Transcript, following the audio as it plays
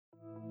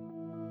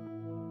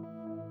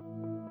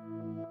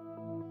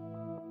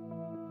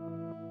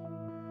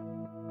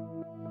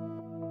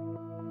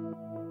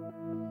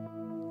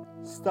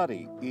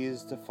Study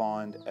is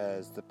defined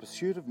as the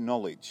pursuit of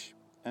knowledge,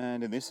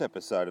 and in this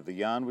episode of The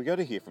Yarn we're going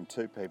to hear from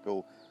two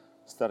people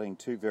studying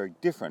two very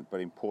different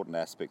but important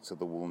aspects of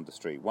the wool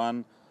industry,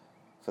 one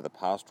for the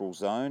pastoral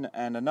zone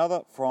and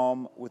another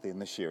from within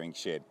the shearing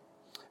shed.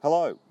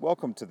 Hello,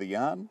 welcome to The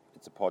Yarn.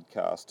 It's a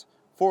podcast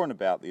for and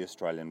about the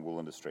Australian wool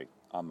industry.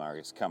 I'm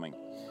Marius Cumming.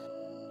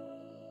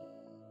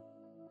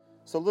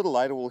 So a little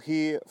later we'll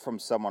hear from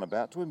someone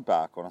about to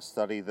embark on a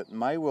study that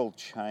may well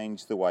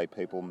change the way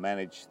people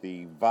manage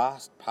the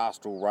vast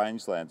pastoral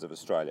rangelands of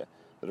Australia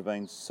that have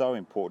been so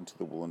important to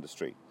the wool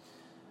industry.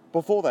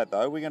 Before that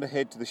though, we're going to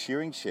head to the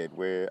shearing shed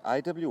where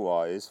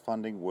AWI is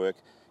funding work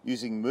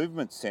using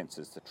movement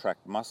sensors to track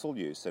muscle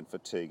use and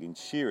fatigue in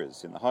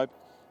shearers in the hope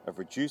of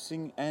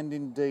reducing and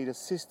indeed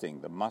assisting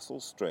the muscle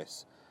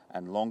stress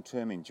and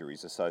long-term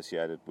injuries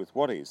associated with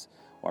what is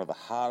one of the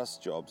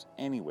hardest jobs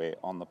anywhere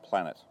on the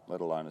planet,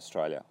 let alone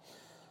Australia.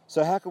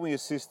 So how can we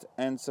assist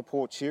and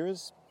support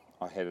shearers?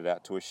 I headed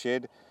out to a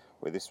shed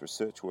where this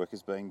research work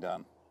is being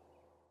done.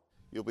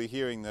 You'll be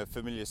hearing the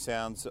familiar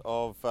sounds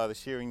of the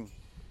shearing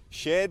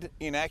shed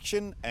in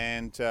action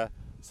and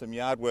some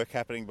yard work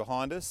happening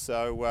behind us,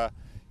 so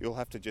you'll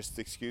have to just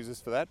excuse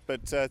us for that.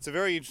 But it's a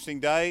very interesting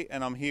day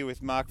and I'm here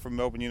with Mark from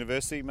Melbourne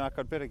University. Mark,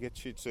 I'd better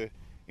get you to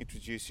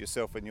introduce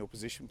yourself and your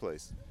position,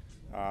 please.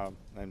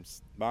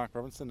 Name's Mark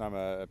Robinson. I'm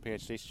a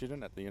PhD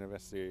student at the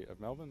University of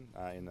Melbourne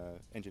in the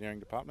engineering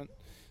department,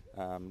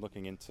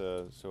 looking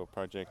into a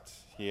project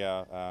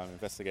here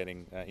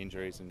investigating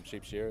injuries in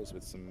sheep shearers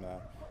with some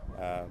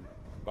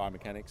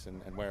biomechanics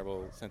and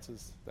wearable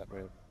sensors that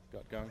we've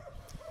got going.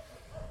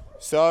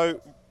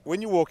 So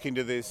when you walk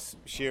into this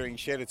shearing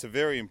shed, it's a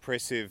very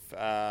impressive,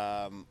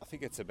 I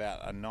think it's about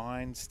a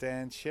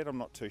 9-stand shed, I'm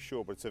not too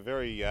sure, but it's a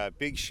very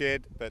big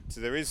shed. But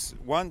there is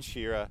one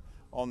shearer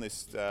on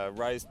this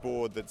raised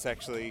board that's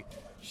actually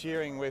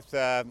shearing with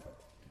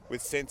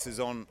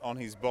sensors on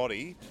his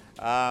body.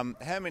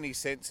 How many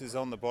sensors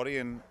on the body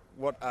and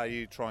what are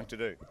you trying to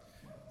do?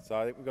 So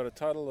I think we've got a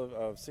total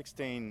of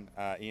 16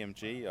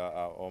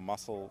 EMG or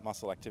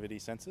muscle activity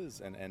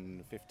sensors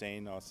and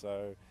 15 or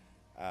so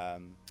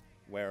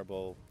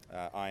wearable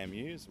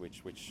IMUs,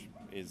 which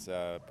is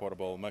a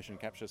portable motion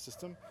capture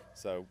system.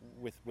 So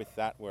with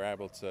that, we're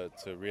able to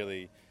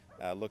really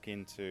look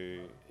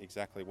into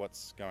exactly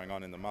what's going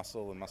on in the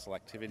muscle and muscle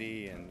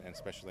activity, and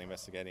especially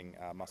investigating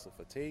muscle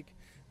fatigue,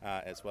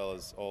 as well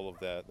as all of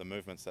the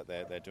movements that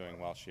they're doing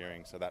while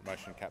shearing. So that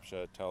motion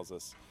capture tells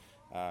us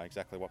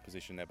exactly what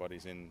position their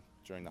body's in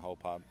during the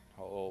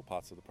all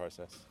parts of the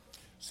process.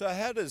 So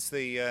how does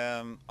the,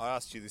 I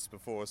asked you this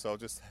before, so I'll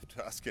just have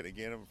to ask it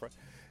again, I'm afraid.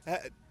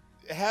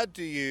 How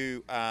do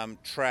you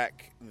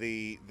track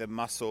the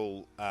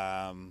muscle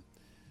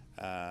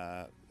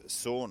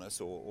soreness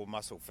or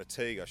muscle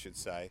fatigue, I should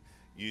say,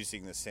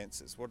 using the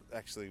sensors?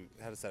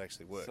 How does that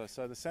actually work?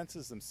 So the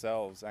sensors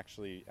themselves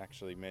actually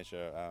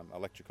measure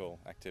electrical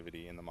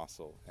activity in the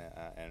muscle,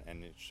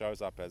 and it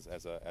shows up as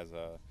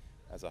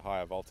a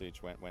higher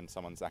voltage when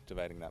someone's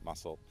activating that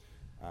muscle.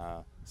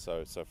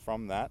 So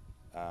from that,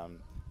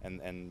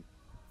 and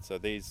so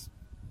these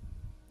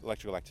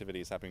electrical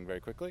activity is happening very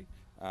quickly,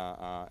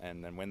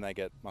 and then when they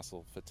get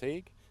muscle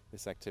fatigue,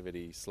 this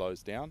activity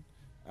slows down,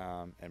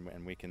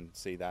 and we can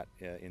see that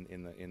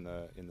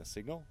in the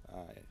signal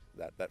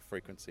that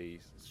frequency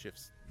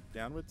shifts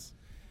downwards,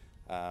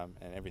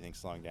 and everything's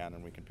slowing down,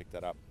 and we can pick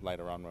that up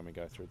later on when we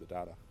go through the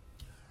data.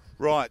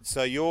 Right.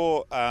 So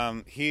you're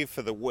here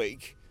for the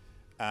week,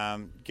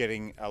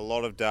 getting a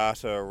lot of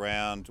data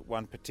around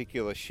one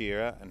particular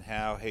shearer and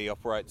how he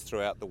operates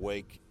throughout the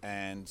week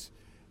and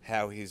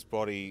how his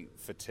body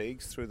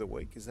fatigues through the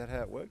week. Is that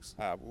how it works?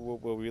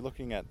 We'll be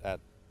looking at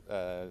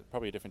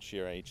probably a different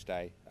shearer each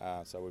day.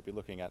 So we'll be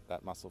looking at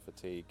that muscle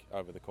fatigue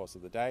over the course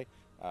of the day,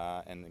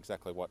 and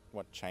exactly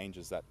what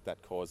changes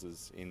that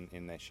causes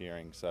in their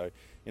shearing. So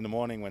in the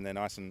morning when they're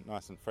nice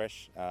and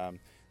fresh,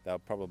 they'll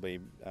probably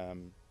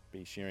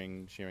be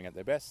shearing at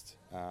their best,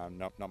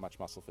 not much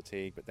muscle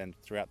fatigue. But then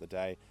throughout the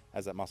day,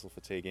 as that muscle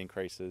fatigue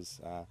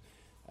increases,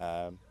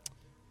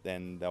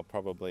 then they'll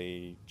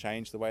probably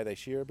change the way they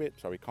shear a bit,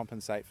 so we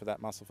compensate for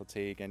that muscle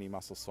fatigue. Any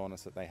muscle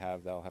soreness that they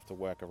have, they'll have to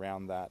work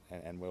around that,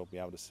 and we'll be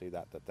able to see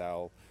that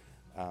they'll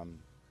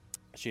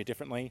shear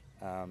differently,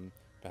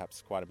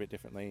 perhaps quite a bit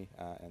differently,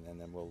 and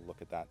then we'll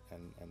look at that,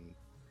 and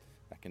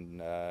that can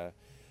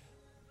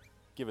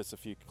give us a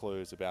few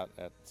clues about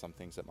some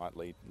things that might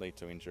lead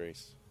to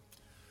injuries.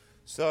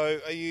 So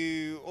are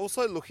you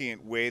also looking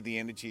at where the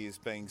energy is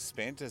being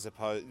spent as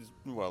opposed,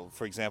 well,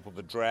 for example,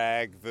 the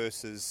drag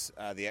versus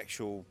the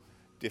actual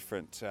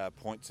different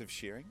points of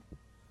shearing?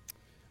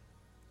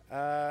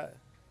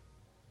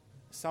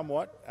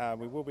 Somewhat.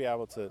 We will be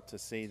able to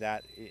see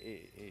that.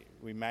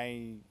 We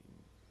may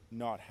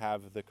not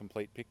have the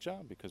complete picture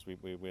because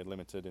we're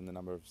limited in the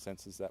number of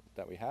sensors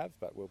that we have,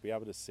 but we'll be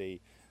able to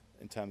see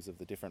in terms of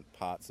the different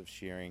parts of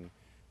shearing.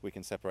 We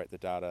can separate the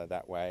data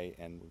that way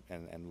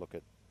and look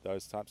at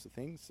those types of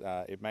things.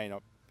 It may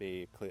not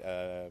be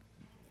a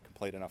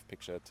complete enough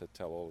picture to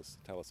tell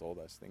us all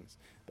those things,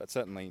 but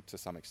certainly to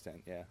some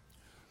extent, yeah.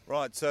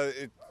 Right, so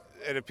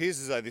it appears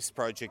as though this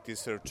project is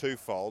sort of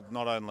twofold,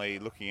 not only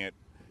looking at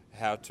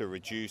how to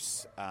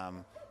reduce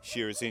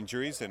shearers'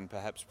 injuries and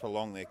perhaps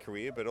prolong their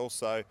career, but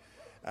also,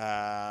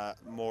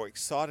 more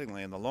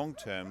excitingly in the long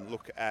term,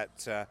 look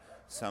at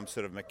some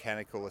sort of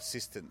mechanical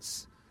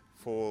assistance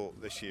for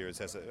the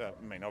shearers.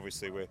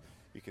 Obviously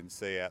you can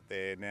see out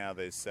there now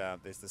there's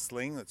the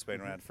sling that's been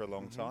around for a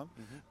long time,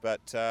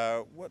 but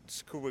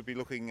what could we be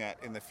looking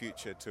at in the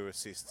future to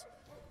assist?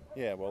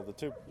 Yeah, well, the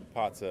two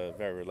parts are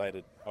very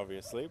related,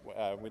 obviously.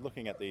 We're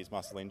looking at these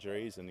muscle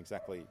injuries and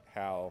exactly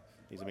how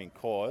these are being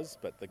caused,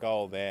 but the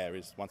goal there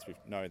is, once we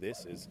know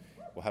this, is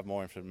we'll have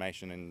more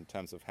information in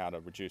terms of how to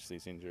reduce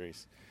these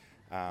injuries.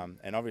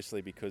 And obviously,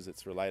 because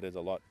it's related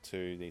a lot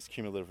to these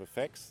cumulative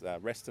effects,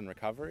 rest and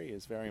recovery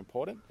is very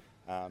important,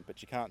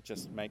 but you can't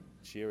just make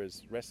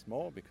shearers rest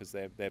more because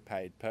they're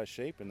paid per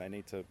sheep and they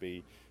need to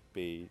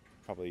be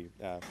probably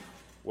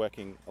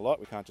working a lot.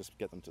 We can't just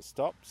get them to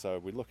stop, so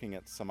we're looking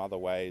at some other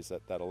ways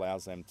that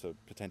allows them to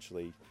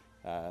potentially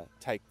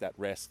take that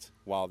rest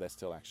while they're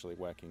still actually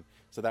working.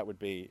 So that would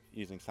be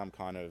using some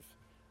kind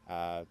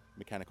of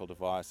mechanical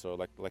device or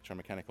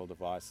electromechanical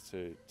device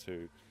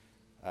to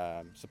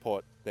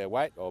support their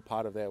weight or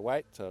part of their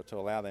weight to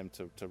allow them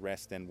to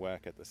rest and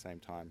work at the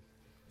same time.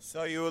 So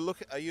are you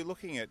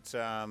looking at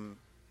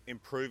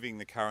improving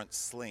the current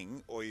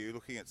sling, or are you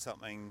looking at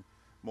something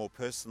more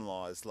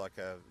personalised, like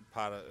a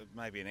part of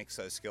maybe an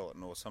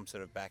exoskeleton or some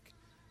sort of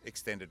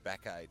extended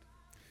back aid?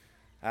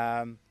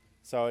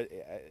 So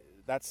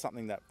that's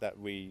something that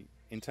we,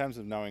 in terms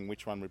of knowing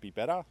which one would be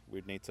better,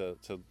 we'd need to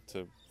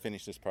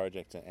finish this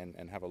project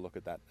and have a look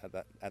at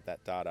that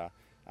data.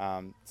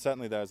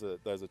 Certainly those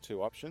are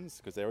two options,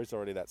 because there is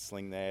already that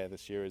sling there. The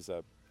shearers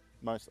a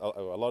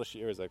lot of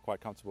shearers are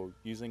quite comfortable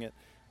using it.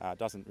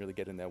 Doesn't really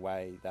get in their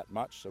way that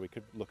much, so we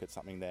could look at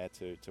something there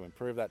to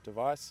improve that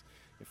device.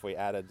 If we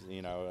added,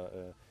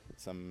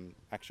 some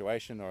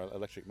actuation or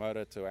electric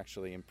motor to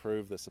actually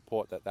improve the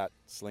support that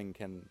sling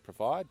can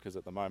provide, because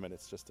at the moment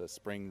it's just a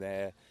spring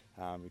there.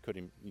 You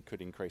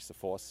could increase the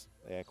force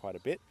there quite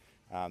a bit.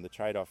 The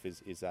trade-off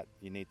is that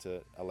you need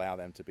to allow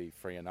them to be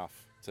free enough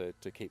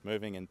to keep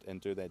moving and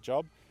do their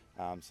job.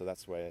 So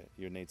that's where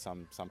you need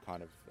some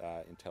kind of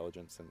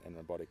intelligence and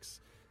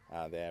robotics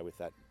there with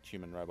that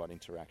human-robot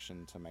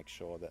interaction to make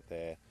sure that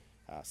they're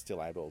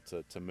still able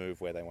to move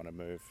where they want to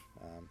move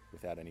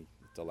without any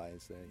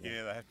delays there.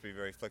 Yeah, they have to be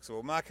very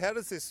flexible. Mark, how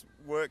does this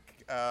work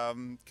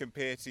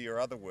compare to your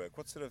other work?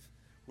 What sort of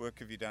work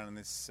have you done in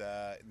this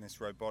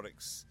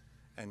robotics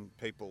and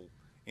people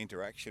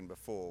interaction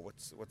before?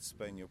 What's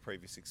been your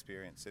previous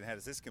experience, and how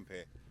does this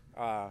compare?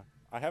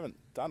 I haven't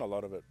done a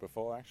lot of it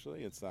before,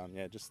 actually. It's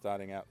just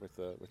starting out with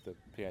the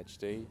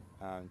PhD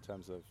in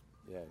terms of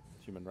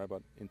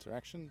human-robot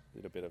interaction.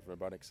 Did a bit of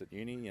robotics at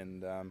uni,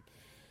 and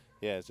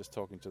just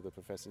talking to the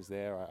professors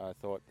there, I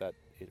thought that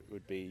it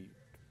would be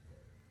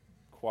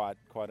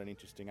quite an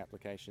interesting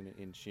application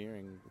in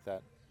shearing with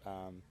that,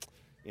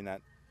 in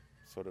that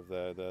sort of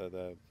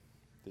the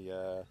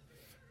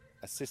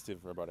assistive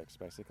robotics,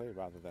 basically,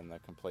 rather than the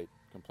complete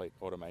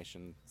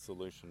automation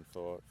solution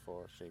for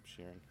sheep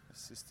shearing.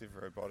 Assistive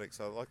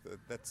robotics, I like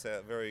that.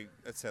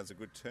 That sounds a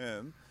good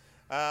term.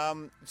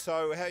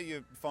 So how are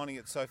you finding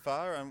it so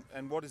far,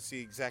 and what is the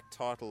exact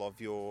title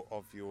of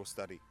your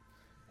study?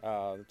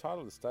 The title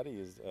of the study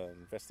is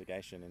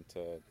Investigation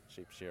into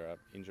Sheep Shearer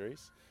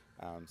Injuries.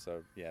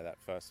 That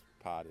first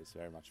part is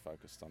very much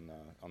focused on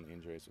the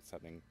injuries that's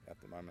happening at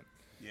the moment.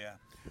 Yeah.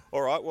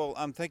 All right. Well,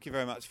 thank you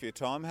very much for your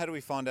time. How do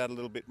we find out a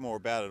little bit more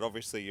about it?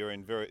 Obviously, you're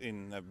in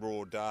the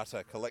raw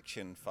data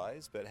collection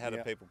phase, but how do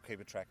people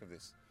keep a track of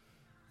this?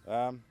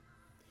 Sure.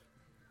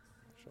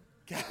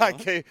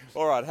 Okay.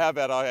 All right. How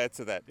about I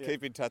answer that? Yeah.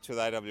 Keep in touch with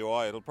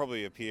AWI. It'll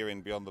probably appear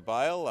in Beyond the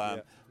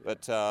Bale,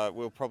 but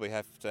we'll probably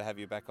have to have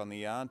you back on the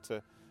yarn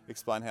to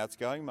explain how it's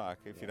going, Mark,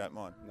 if you don't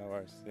mind. No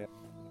worries. Yeah.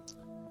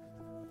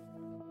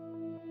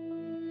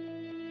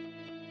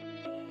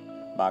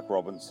 Mark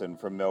Robinson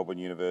from Melbourne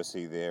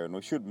University there, and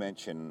we should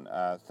mention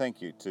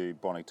thank you to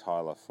Bonnie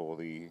Tyler for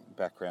the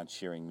background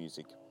shearing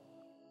music.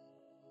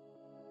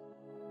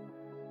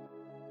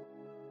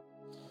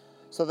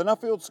 So the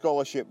Nuffield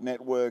Scholarship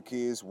Network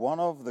is one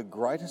of the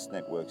greatest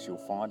networks you'll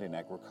find in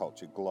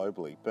agriculture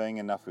globally. Being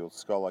a Nuffield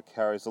Scholar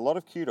carries a lot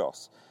of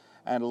kudos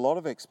and a lot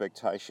of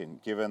expectation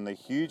given the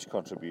huge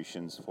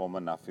contributions former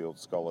Nuffield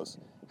Scholars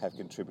have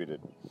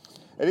contributed.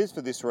 It is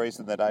for this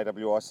reason that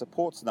AWI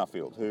supports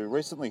Nuffield, who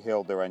recently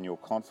held their annual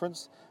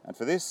conference, and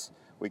for this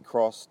we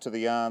cross to the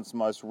yarn's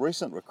most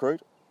recent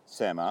recruit,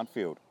 Sam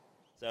Arnfield.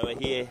 So we're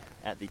here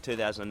at the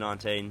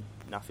 2019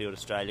 Nuffield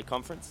Australia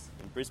Conference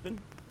in Brisbane.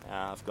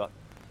 I've got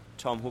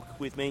Tom Hooke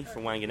with me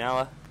from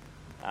Wanganella.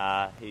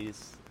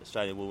 He's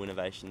Australian Wool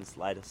Innovation's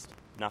latest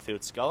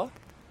Nuffield Scholar.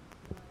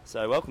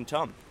 So welcome,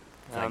 Tom.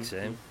 Thanks,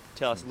 Sam.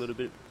 Tell us a little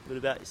bit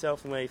about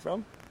yourself and where you're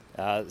from.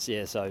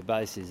 So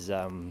base is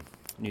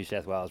New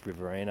South Wales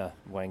Riverina,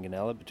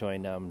 Wanganella,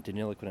 between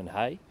Deniliquin and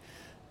Hay.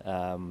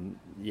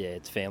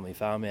 It's a family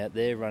farm out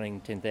there running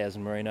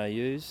 10,000 merino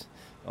ewes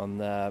on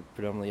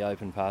predominantly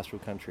open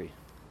pastoral country.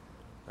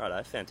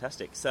 Righto,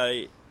 fantastic.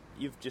 So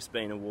you've just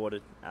been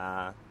awarded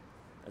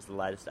as the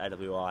latest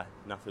AWI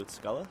Nuffield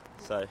Scholar,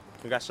 so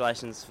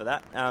congratulations for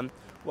that.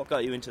 What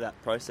got you into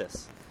that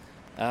process?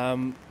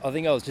 I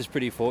think I was just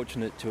pretty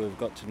fortunate to have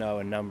got to know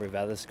a number of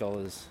other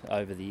scholars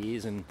over the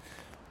years, and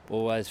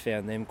always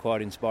found them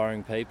quite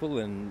inspiring people,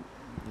 and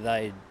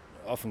they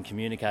often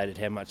communicated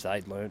how much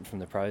they'd learned from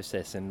the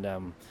process, and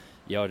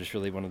I just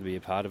really wanted to be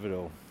a part of it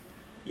all.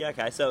 Yeah,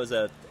 okay, so it was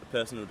a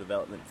personal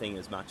development thing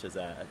as much as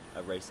a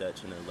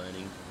research and a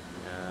learning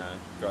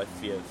growth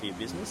for your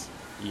business?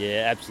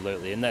 Yeah,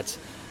 absolutely, and that's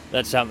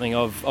something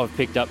I've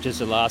picked up just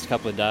the last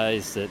couple of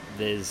days, that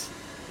there's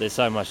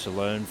so much to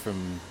learn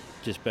from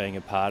just being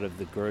a part of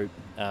the group,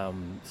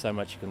 so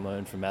much you can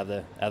learn from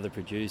other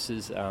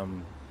producers,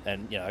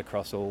 and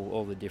across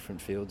all the different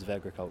fields of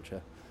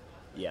agriculture.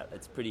 Yeah,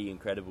 it's pretty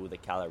incredible the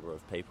calibre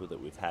of people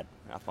that we've had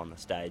up on the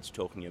stage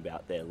talking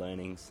about their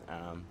learnings,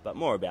 but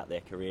more about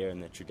their career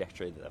and the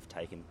trajectory that they've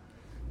taken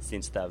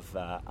since they've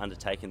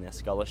undertaken their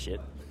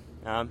scholarship.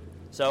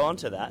 So on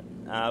to that,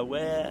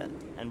 where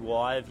and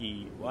why have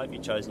you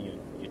chosen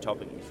your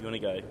topic, if you want to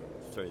go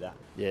through that?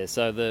 Yeah,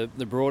 so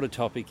the broader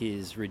topic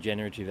is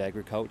regenerative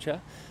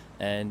agriculture,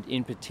 and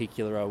in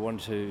particular I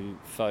want to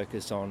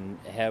focus on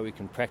how we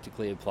can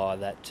practically apply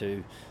that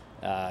to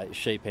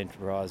sheep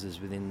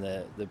enterprises within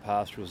the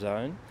pastoral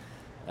zone.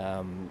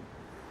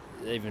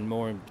 Even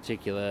more in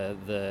particular,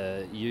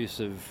 the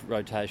use of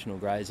rotational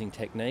grazing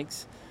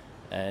techniques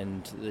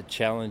and the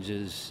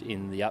challenges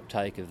in the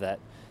uptake of that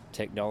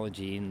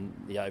technology in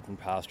the open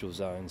pastoral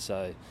zone.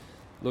 So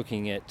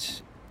looking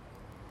at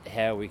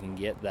how we can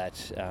get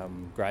that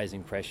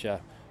grazing pressure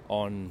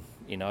on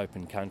in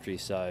open country,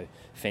 so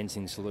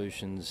fencing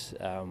solutions,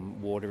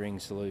 watering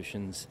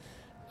solutions,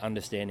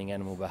 understanding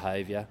animal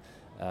behaviour,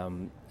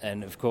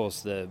 and of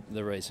course the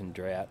recent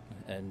drought,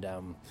 and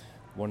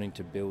wanting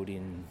to build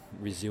in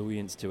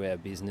resilience to our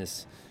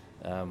business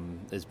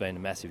has been a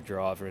massive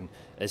driver, and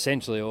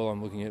essentially all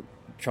I'm looking at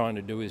trying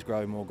to do is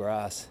grow more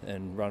grass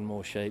and run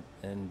more sheep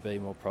and be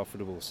more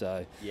profitable.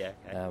 So yeah,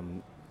 okay.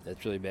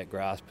 It's really about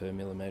grass per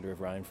millimetre of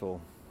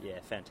rainfall. Yeah,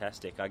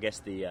 fantastic. I guess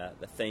the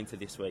theme for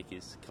this week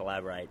is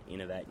collaborate,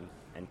 innovate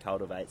and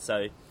cultivate.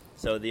 So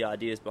the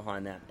ideas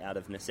behind that out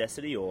of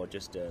necessity, or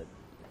just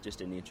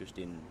an interest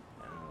in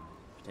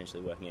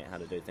potentially working out how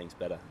to do things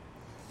better?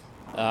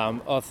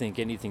 I think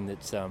anything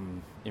that's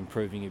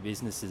improving your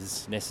business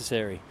is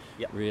necessary,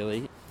 Yep.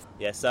 really.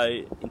 Yeah, so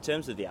in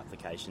terms of the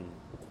application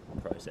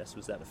process,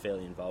 was that a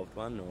fairly involved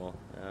one, or?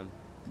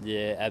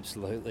 Yeah,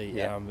 absolutely.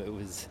 Yeah.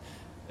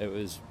 It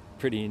was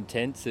pretty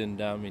intense and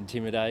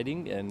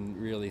intimidating, and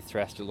really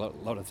thrashed a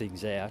lot of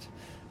things out.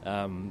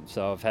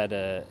 So I've had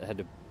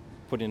to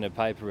put in a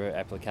paper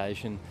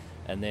application,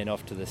 and then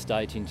off to the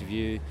state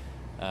interview,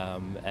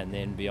 and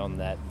then beyond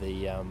that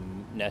the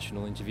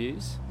national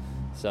interviews.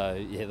 So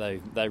yeah,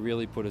 they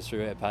really put us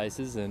through our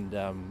paces, and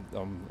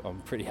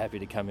I'm pretty happy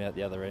to come out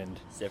the other end.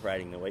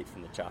 Separating the wheat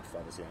from the chaff,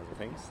 by the sounds of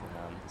things.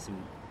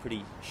 Some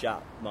pretty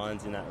sharp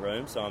minds in that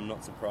room, so I'm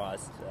not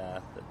surprised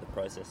that the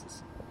process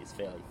is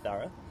fairly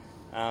thorough.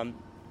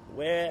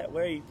 Where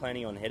are you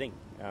planning on heading?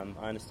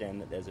 I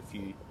understand that there's a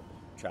few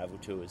travel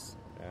tours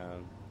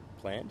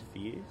planned for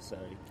you, so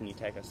can you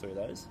take us through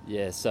those?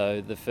 Yeah,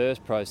 so the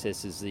first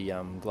process is the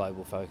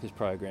Global Focus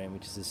program,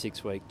 which is a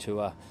 6-week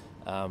tour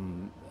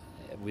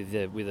with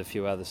a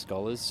few other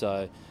scholars.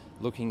 So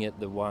looking at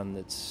the one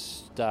that's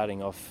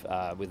starting off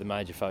with a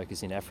major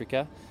focus in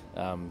Africa,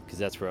 because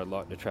that's where I'd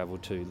like to travel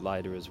to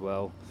later as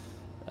well.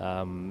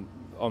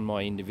 On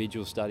my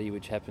individual study,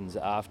 which happens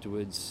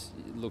afterwards,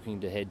 looking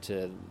to head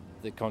to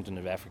the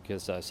continent of Africa,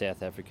 so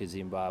South Africa,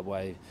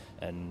 Zimbabwe,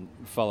 and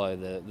follow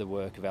the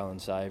work of Alan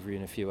Savory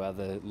and a few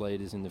other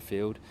leaders in the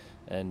field,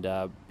 and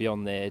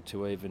beyond there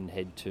to even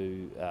head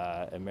to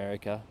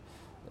America.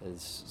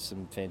 There's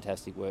some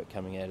fantastic work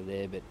coming out of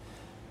there, but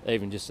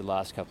even just the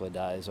last couple of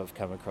days I've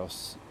come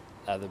across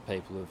other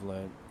people who've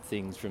learnt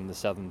things from the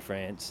southern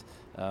France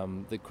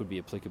that could be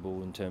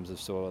applicable in terms of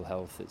soil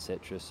health,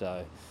 etc.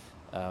 So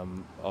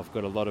I've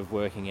got a lot of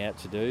working out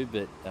to do,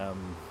 but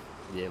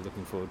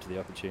looking forward to the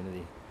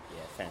opportunity.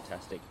 Yeah,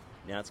 fantastic.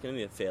 Now it's going to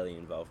be a fairly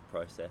involved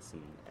process,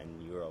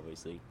 and you're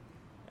obviously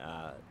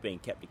being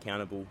kept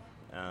accountable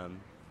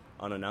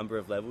on a number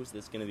of levels.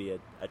 There's going to be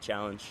a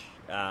challenge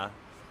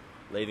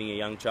leaving a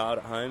young child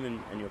at home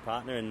and your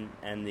partner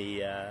and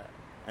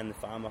the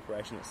farm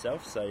operation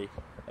itself. So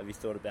have you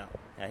thought about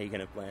how you're going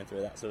to plan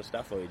through that sort of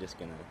stuff, or are you just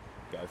going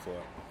to go for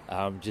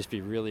it? Just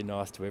be really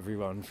nice to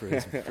everyone for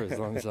as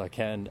long as I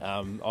can.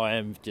 I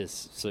am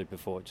just super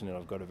fortunate.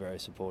 I've got a very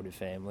supportive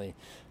family,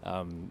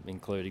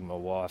 including my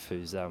wife,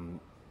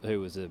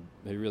 who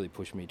really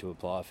pushed me to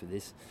apply for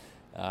this.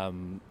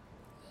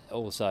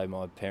 Also,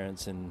 my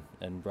parents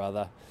and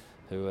brother,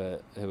 who are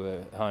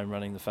home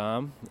running the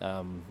farm.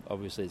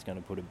 Obviously, it's going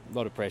to put a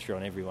lot of pressure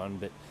on everyone,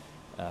 but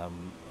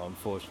I'm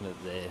fortunate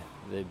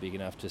they're big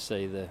enough to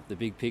see the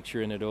big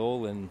picture in it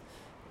all, and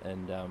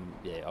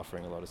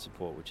offering a lot of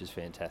support, which is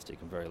fantastic.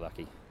 I'm very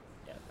lucky.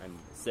 Yeah, and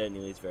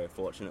certainly is very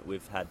fortunate.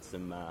 We've had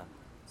some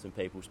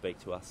people speak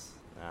to us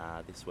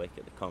this week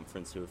at the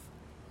conference who have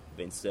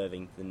been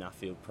serving the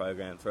Nuffield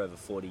program for over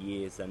 40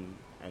 years, and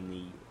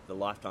the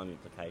lifetime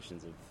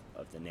implications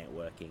of the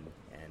networking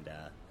and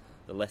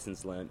the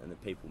lessons learned and the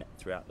people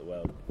throughout the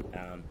world.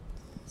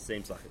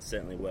 Seems like it's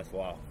certainly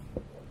worthwhile.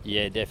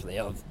 Yeah,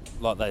 definitely.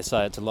 Like they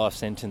say, it's a life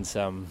sentence,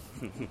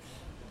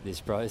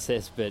 this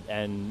process.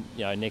 And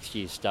next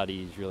year's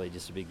study is really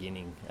just a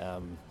beginning.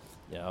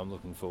 I'm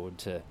looking forward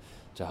to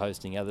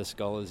hosting other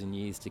scholars in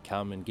years to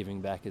come and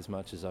giving back as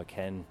much as I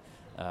can.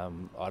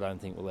 I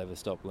don't think we'll ever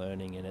stop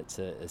learning, and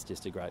it's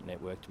just a great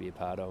network to be a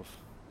part of.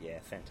 Yeah,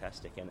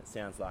 fantastic. And it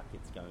sounds like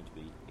it's going to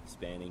be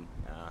expanding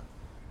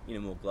in a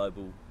more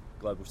global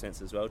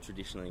sense as well.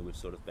 Traditionally, we've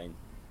sort of been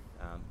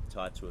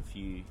tied to a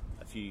few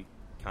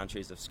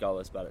countries of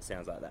scholars, but it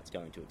sounds like that's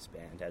going to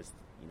expand as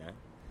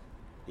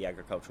the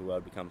agricultural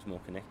world becomes more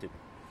connected.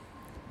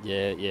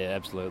 Yeah,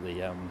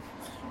 absolutely.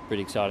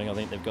 Pretty exciting. I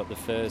think they've got the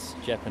first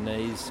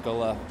Japanese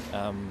scholar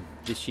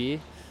this year.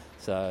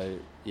 So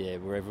yeah,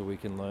 wherever we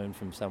can learn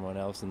from someone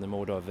else, and the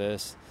more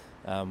diverse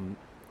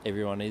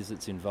everyone is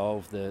that's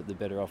involved, the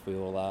better off we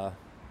all are.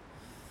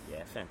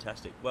 Yeah,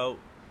 fantastic. Well,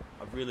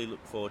 I really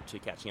look forward to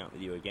catching up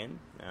with you again.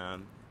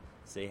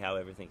 See how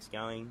everything's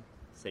going.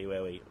 See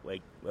where we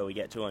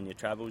get to on your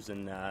travels,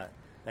 and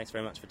thanks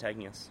very much for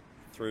taking us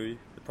through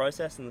the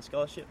process and the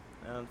scholarship.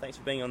 Thanks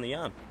for being on the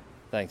Yarn.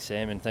 Thanks,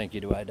 Sam, and thank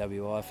you to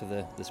AWI for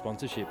the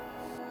sponsorship.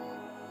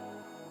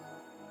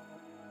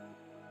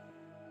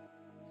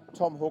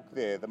 Tom Hooke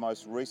there, the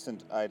most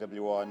recent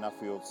AWI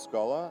Nuffield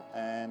Scholar,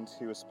 and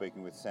he was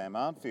speaking with Sam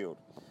Arnfield.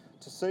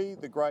 To see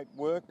the great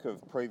work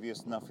of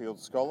previous Nuffield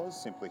Scholars,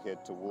 simply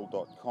head to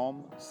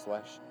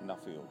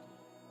wool.com/Nuffield.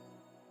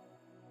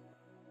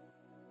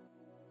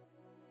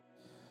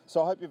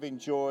 So I hope you've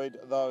enjoyed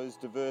those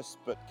diverse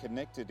but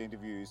connected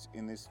interviews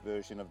in this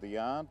version of The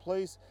Yarn.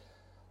 Please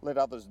let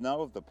others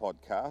know of the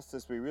podcast,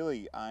 as we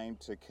really aim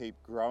to keep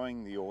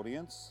growing the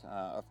audience.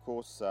 Of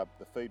course,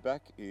 the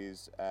feedback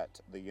is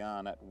at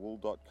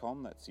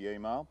theyarn@wool.com. That's the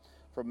email.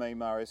 From me,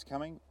 Marius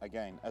Cumming.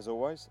 Again, as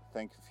always,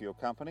 thank you for your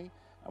company,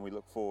 and we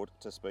look forward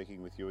to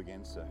speaking with you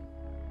again soon.